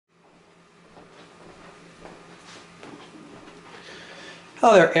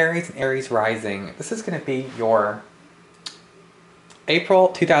Hello there, Aries and Aries Rising. This is going to be your April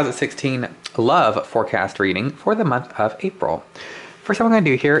 2016 love forecast reading for the month of April. First thing I'm going to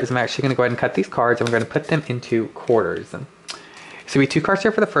do here is I'm actually going to go ahead and cut these cards and we're going to put them into quarters. So we have 2 cards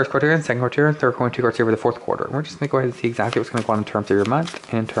here for the first quarter and second quarter and third quarter, 2 cards here for the fourth quarter. We're just going to go ahead and see exactly what's going to go on in terms of your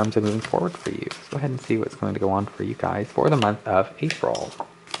month and in terms of moving forward for you. Let's go ahead and see what's going to go on for you guys for the month of April.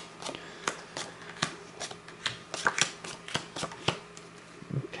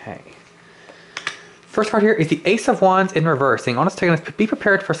 Okay. First card here is the Ace of Wands in reverse, saying, honestly, be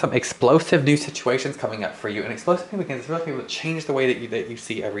prepared for some explosive new situations coming up for you. And explosive new begins really able to change the way that you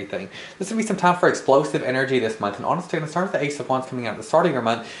see everything. This is going to be some time for explosive energy this month. And honestly, going to start with the Ace of Wands coming out at the start of your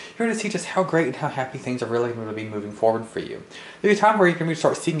month, you're going to see just how great and how happy things are really going to be moving forward for you. There's a time where you're going to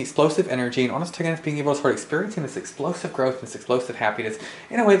start seeing explosive energy and honestly, being able to start experiencing this explosive growth and this explosive happiness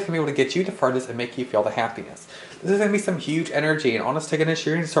in a way that's going to be able to get you the furthest and make you feel the happiness. This is going to be some huge energy, and honestly, you're going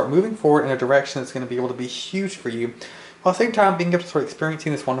to start moving forward in a direction that's going to be able to be huge for you, while at the same time being able to start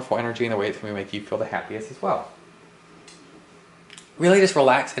experiencing this wonderful energy in a way that's going to make you feel the happiest as well. Really just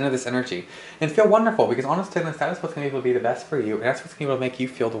relax into this energy and feel wonderful, because honestly, that is what's going to be able to be the best for you, and that's what's going to be able to make you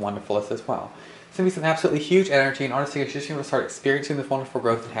feel the wonderfulest as well. It's going to be some absolutely huge energy, and honestly, you're just going to start experiencing this wonderful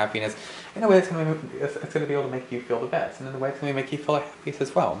growth and happiness in a way that's going to be able to make you feel the best, and in a way it's going to make you feel the happiest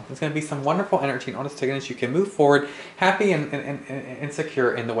as well. It's going to be some wonderful energy, and honestly, you can move forward happy and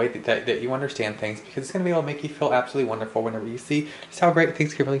secure in the way that you understand things, because it's going to be able to make you feel absolutely wonderful whenever you see just how great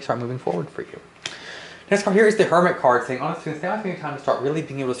things can really start moving forward for you. Next card here is the Hermit card, saying, honestly, it's now going to be time to start really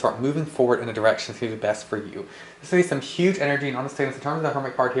being able to start moving forward in a direction that's going to be the best for you. There's going to be some huge energy, and honestly, in terms of the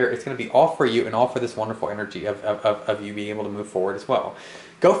Hermit card here, it's going to be all for you and all for this wonderful energy of you being able to move forward as well.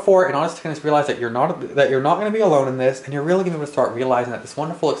 Go for it, and honestly, just realize that you're not going to be alone in this, and you're really going to be able to start realizing that this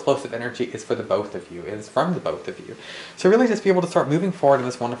wonderful explosive energy is for the both of you. It is from the both of you. So really just be able to start moving forward in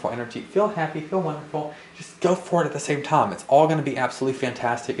this wonderful energy. Feel happy, feel wonderful. Just go for it at the same time. It's all going to be absolutely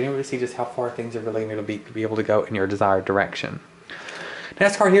fantastic, and you're going to see just how far things are really going to be able to go in your desired direction.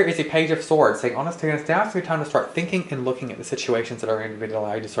 Next card here is the Page of Swords, saying, honestly, it's now time to start thinking and looking at the situations that are going to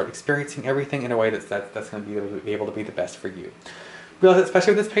allow you to start experiencing everything in a way that's going to be able to be the best for you. Realize that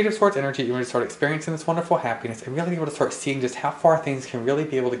especially with this Page of Swords energy, you're going to start experiencing this wonderful happiness and really be able to start seeing just how far things can really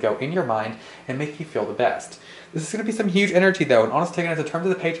be able to go in your mind and make you feel the best. This is going to be some huge energy though, and honestly, in terms of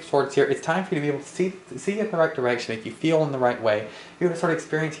the Page of Swords here, it's time for you to be able to see in the right direction, make you feel in the right way, be able to start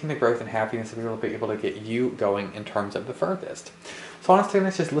experiencing the growth and happiness and be able to get you going in terms of the furthest. So honestly,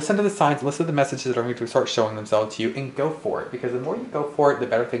 let's just listen to the signs, listen to the messages that are going to start showing themselves to you, and go for it, because the more you go for it, the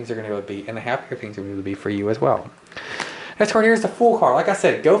better things are going to be, and the happier things are going to be for you as well. Next card here is the Fool card. Like I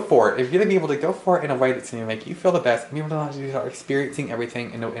said, go for it. If you're going to be able to go for it in a way that's going to make you feel the best, and be able to allow you to start experiencing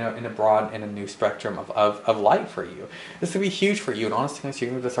everything in a broad and a new spectrum of light for you. This will be huge for you, and honestly, you're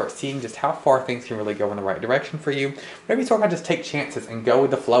going to start seeing just how far things can really go in the right direction for you. Maybe sort of just take chances and go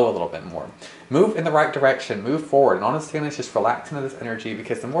with the flow a little bit more. Move in the right direction, move forward, and honestly, just relax into this energy,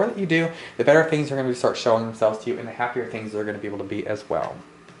 because the more that you do, the better things are going to start showing themselves to you, and the happier things are going to be able to be as well.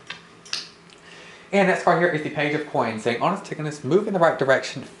 And next card here is the Page of Coins, saying, honestly, move in the right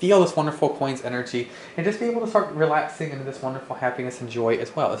direction, feel this wonderful coins energy, and just be able to start relaxing into this wonderful happiness and joy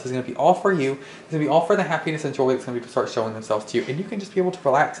as well. This is going to be all for you. It's going to be all for the happiness and joy that's going to start showing themselves to you, and you can just be able to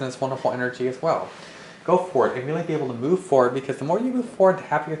relax in this wonderful energy as well. Go for it and really be able to move forward, because the more you move forward, the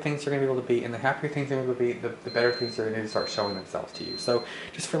happier things you're going to be able to be, and the happier things you're going to be, the better things are going to start showing themselves to you. So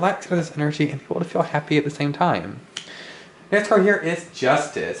just relax into this energy and be able to feel happy at the same time. Next card here is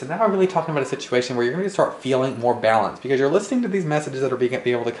Justice, and now I'm really talking about a situation where you're going to start feeling more balanced, because you're listening to these messages that are being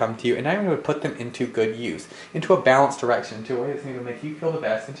able to come to you, and now you're going to put them into good use, into a balanced direction, into a way that's going to make you feel the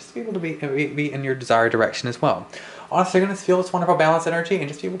best, and just be able to be in your desired direction as well. Honestly, you're going to feel this wonderful balanced energy and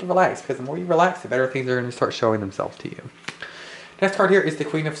just be able to relax, because the more you relax, the better things are going to start showing themselves to you. Next card here is the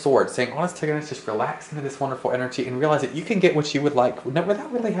Queen of Swords, saying, honestly, just relax into this wonderful energy and realize that you can get what you would like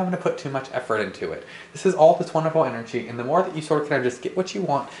without really having to put too much effort into it. This is all this wonderful energy, and the more that you sort of just get what you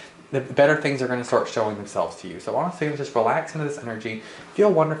want, the better things are going to start showing themselves to you. So honestly, just relax into this energy,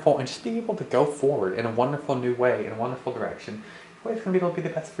 feel wonderful, and just be able to go forward in a wonderful new way, in a wonderful direction. The way it's going to be able to be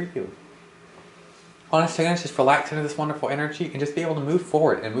the best for you. Honestly, just relax into this wonderful energy and just be able to move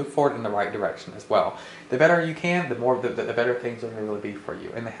forward in the right direction as well. The better you can, the better things are going to really be for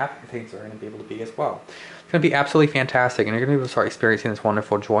you, and the happier things are going to be able to be as well. It's going to be absolutely fantastic, and you're going to be able to start experiencing this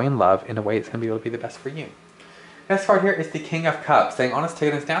wonderful joy and love in a way that's going to be able to be the best for you. Next card here is the King of Cups, saying, honest to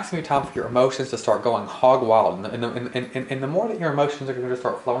goodness, now it's going to be time for your emotions to start going hog wild. And the more that your emotions are going to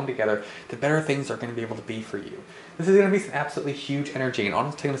start flowing together, the better things are going to be able to be for you. This is going to be some absolutely huge energy. And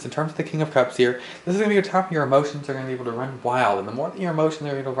honest to goodness, in terms of the King of Cups here, this is going to be a time your emotions are going to be able to run wild. And the more that your emotions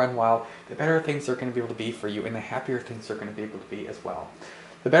are able to run wild, the better things are going to be able to be for you, and the happier things are going to be able to be as well.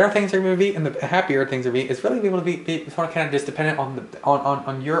 The better things are going to be, and the happier things are going to be, is really able to be sort of kind of just dependent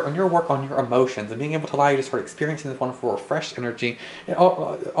on your work on your emotions, and being able to allow you to start experiencing this wonderful refreshed energy, and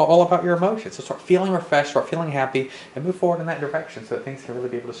all about your emotions. So start feeling refreshed, start feeling happy, and move forward in that direction, so that things can really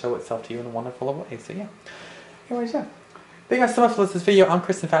be able to show itself to you in a wonderful way. So yeah. Anyways, yeah. Thank you guys so much for listening to this video. I'm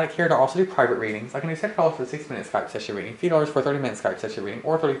Chris Emphatic here to also do private readings. I can do $7 for a 6-minute Skype session reading, $50 for a 30-minute Skype session reading,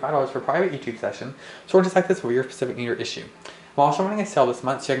 or $35 for a private YouTube session, sort of just like this for your specific need or issue. I'm also running a sale this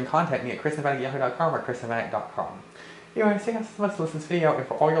month, so you can contact me at chrisemphatic@yahoo.com or chrisemphatic.com. Anyway, thank you guys so much for listening to this video, and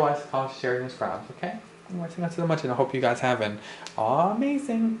for all your likes, comments, shares, and subscribes, okay? Anyway, thank you guys so much, and I hope you guys have an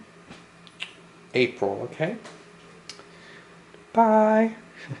amazing April, okay? Bye!